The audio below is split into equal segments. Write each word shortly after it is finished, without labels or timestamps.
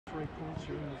3 points,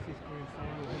 you're in the 5th grand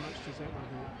final. How much does that one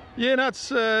hurt? Yeah, no,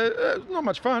 it's not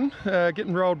much fun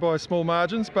getting rolled by small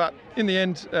margins, but in the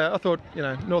end, I thought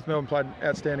North Melbourne played an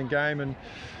outstanding game, and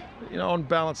on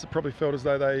balance, it probably felt as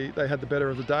though they had the better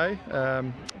of the day.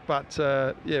 But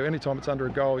any time it's under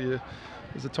a goal,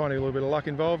 there's a tiny little bit of luck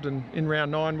involved, and in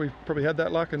round 9 we probably had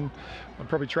that luck, and I'd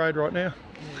probably trade right now.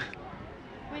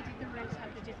 Where did the Reds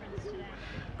have the difference today?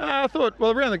 I thought,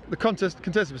 well, around the contested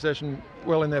possession,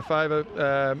 well in their favour.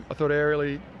 I thought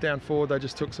aerially down forward they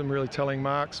just took some really telling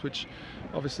marks, which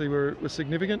obviously were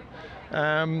significant.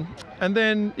 And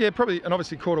then,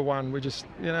 obviously quarter 1, we just,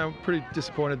 pretty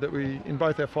disappointed that we, in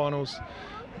both the finals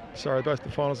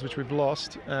which we've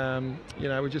lost,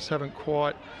 we just haven't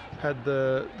quite had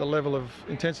the level of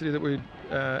intensity that we'd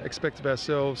expect of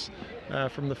ourselves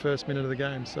from the first minute of the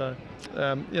game. So,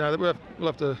 we'll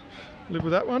have to live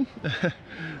with that one.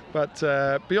 But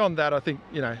beyond that, I think,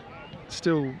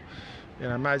 still,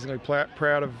 amazingly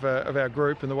proud of our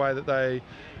group and the way that they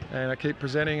keep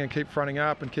presenting and keep fronting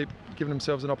up and keep giving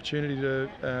themselves an opportunity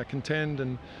to contend,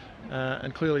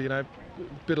 and clearly,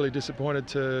 bitterly disappointed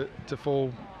to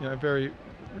fall, very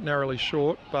narrowly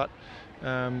short, but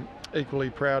equally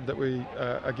proud that we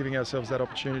are giving ourselves that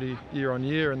opportunity year on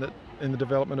year, and that in the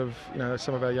development of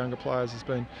some of our younger players has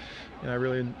been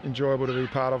really enjoyable to be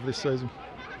part of this season.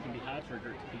 It can be hard for a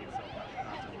group to pick itself up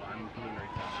after one really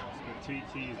fast loss, but 2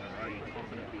 years in a row, you're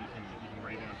confident that you can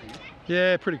rebound from this?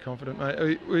 Yeah, pretty confident,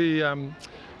 mate. We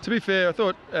to be fair, I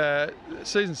thought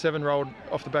season 7 rolled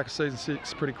off the back of season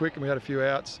 6 pretty quick, and we had a few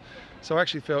outs. So I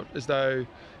actually felt as though,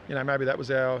 maybe that was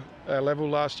our level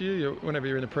last year. Whenever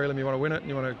you're in the prelim, you want to win it and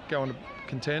you want to go on to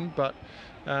contend. But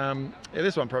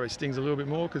this one probably stings a little bit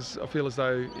more, because I feel as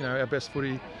though our best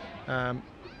footy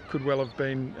could well have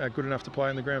been good enough to play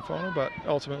in the grand final. But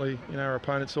ultimately, our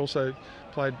opponents also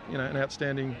played an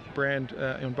outstanding brand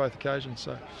on both occasions.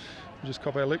 So we just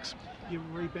cop our licks. You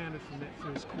rebounded from that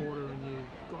first quarter and you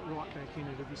got right back in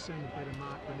it. Have you seen a better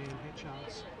mark than Ian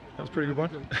Hatchard's? That was a pretty good one.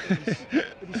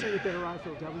 Have you seen a better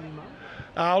AFLW mark?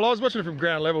 Well, I was watching it from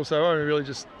ground level, so I only really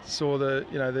just saw the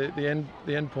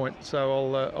end point.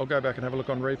 So I'll go back and have a look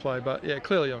on replay. But yeah,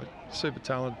 clearly I'm a super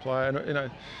talented player,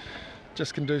 and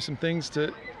just can do some things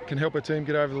can help our team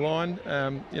get over the line.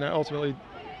 Ultimately,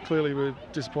 clearly we're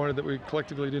disappointed that we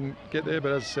collectively didn't get there.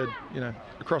 But as I said,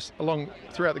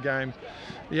 throughout the game,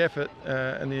 the effort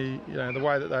and the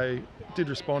way that they did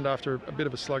respond after a bit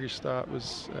of a sluggish start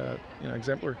was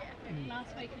exemplary.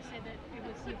 Last week you said that it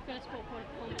was your first 4-quarter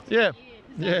performance Yeah. of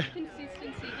the year. Is that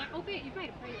consistency, albeit you've made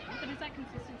a prelim, but has that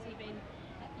consistency been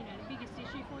the biggest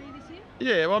issue for you this year?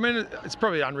 Yeah, well, I mean, it's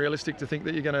probably unrealistic to think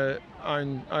that you're going to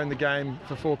own the game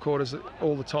for 4 quarters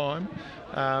all the time.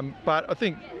 But I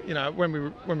think when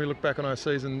we look back on our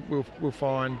season, we'll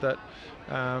find that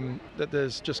that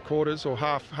there's just quarters or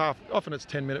half. Often it's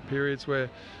 10-minute periods where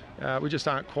we just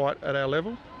aren't quite at our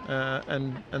level,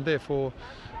 and therefore.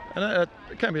 And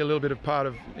it can be a little bit of part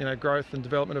of growth and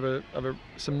development of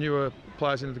some newer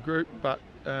players into the group, but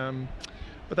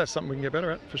that's something we can get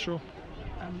better at for sure.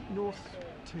 North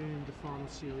turned the final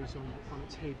series on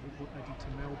its head with what they did to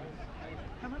Melbourne.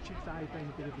 How much have they been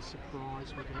a bit of a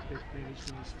surprise with what they've managed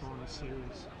in this final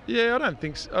series? Yeah, I don't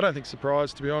think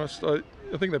surprised, to be honest. I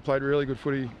think they played really good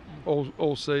footy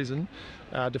all season.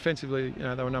 Defensively,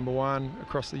 they were number 1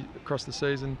 across the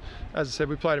season. As I said,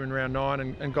 we played them in round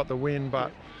 9 and got the win,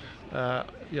 but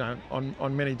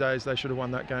on many days they should have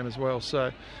won that game as well.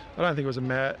 So I don't think it was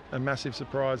a massive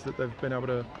surprise that they've been able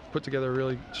to put together a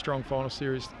really strong final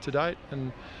series to date.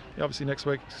 And obviously next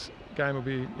week's game will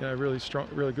be really strong,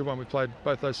 really good one. We played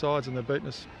both those sides and they've beaten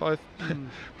us both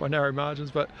by narrow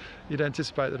margins. But you'd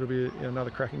anticipate that it'll be another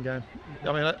cracking game.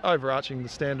 I mean, overarching the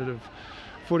standard of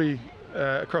footy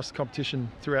across the competition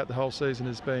throughout the whole season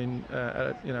has been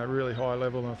at a really high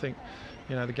level, and I think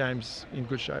the game's in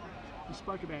good shape. You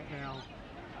spoke about how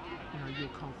you're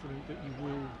confident that you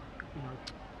will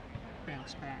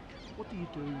bounce back. What do you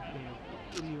do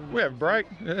now? We have a break.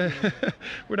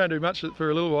 We don't do much for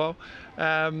a little while.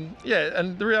 And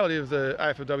the reality of the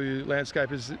AFLW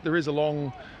landscape is there is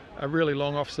a really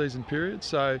long off-season period.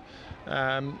 So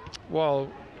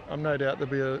while I'm no doubt they'll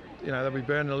be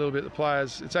burning a little bit the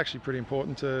players, it's actually pretty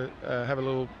important to have a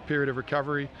little period of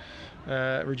recovery,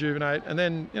 rejuvenate, and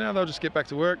then they'll just get back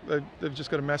to work. They've just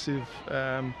got a massive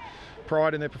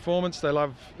pride in their performance. They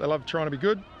love trying to be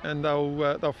good, and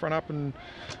they'll front up. And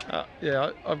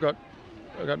I've got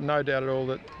no doubt at all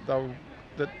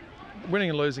that winning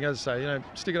and losing, as I say,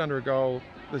 stick it under a goal.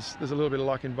 There's a little bit of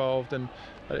luck involved, and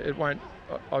it won't.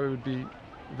 I would be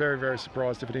very, very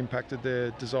surprised if it impacted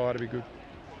their desire to be good.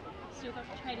 Still got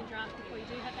to trade and draft before you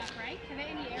do have that break. Are there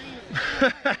any areas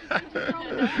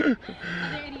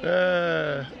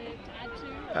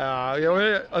Yeah,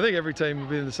 well, I think every team will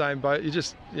be in the same boat. You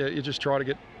just try to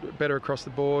get better across the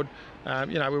board.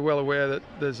 We're well aware that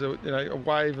there's a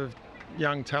wave of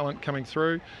young talent coming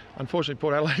through. Unfortunately,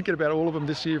 Port Adelaide get about all of them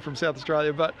this year from South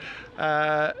Australia, but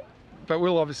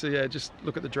we'll obviously just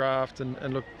look at the draft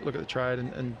and look at the trade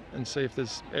and see if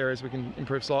there's areas we can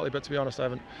improve slightly. But to be honest, I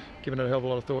haven't given it a hell of a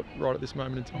lot of thought right at this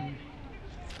moment in time.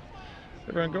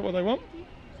 Everyone got what they want?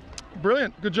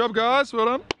 Brilliant. Good job, guys. Well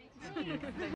done.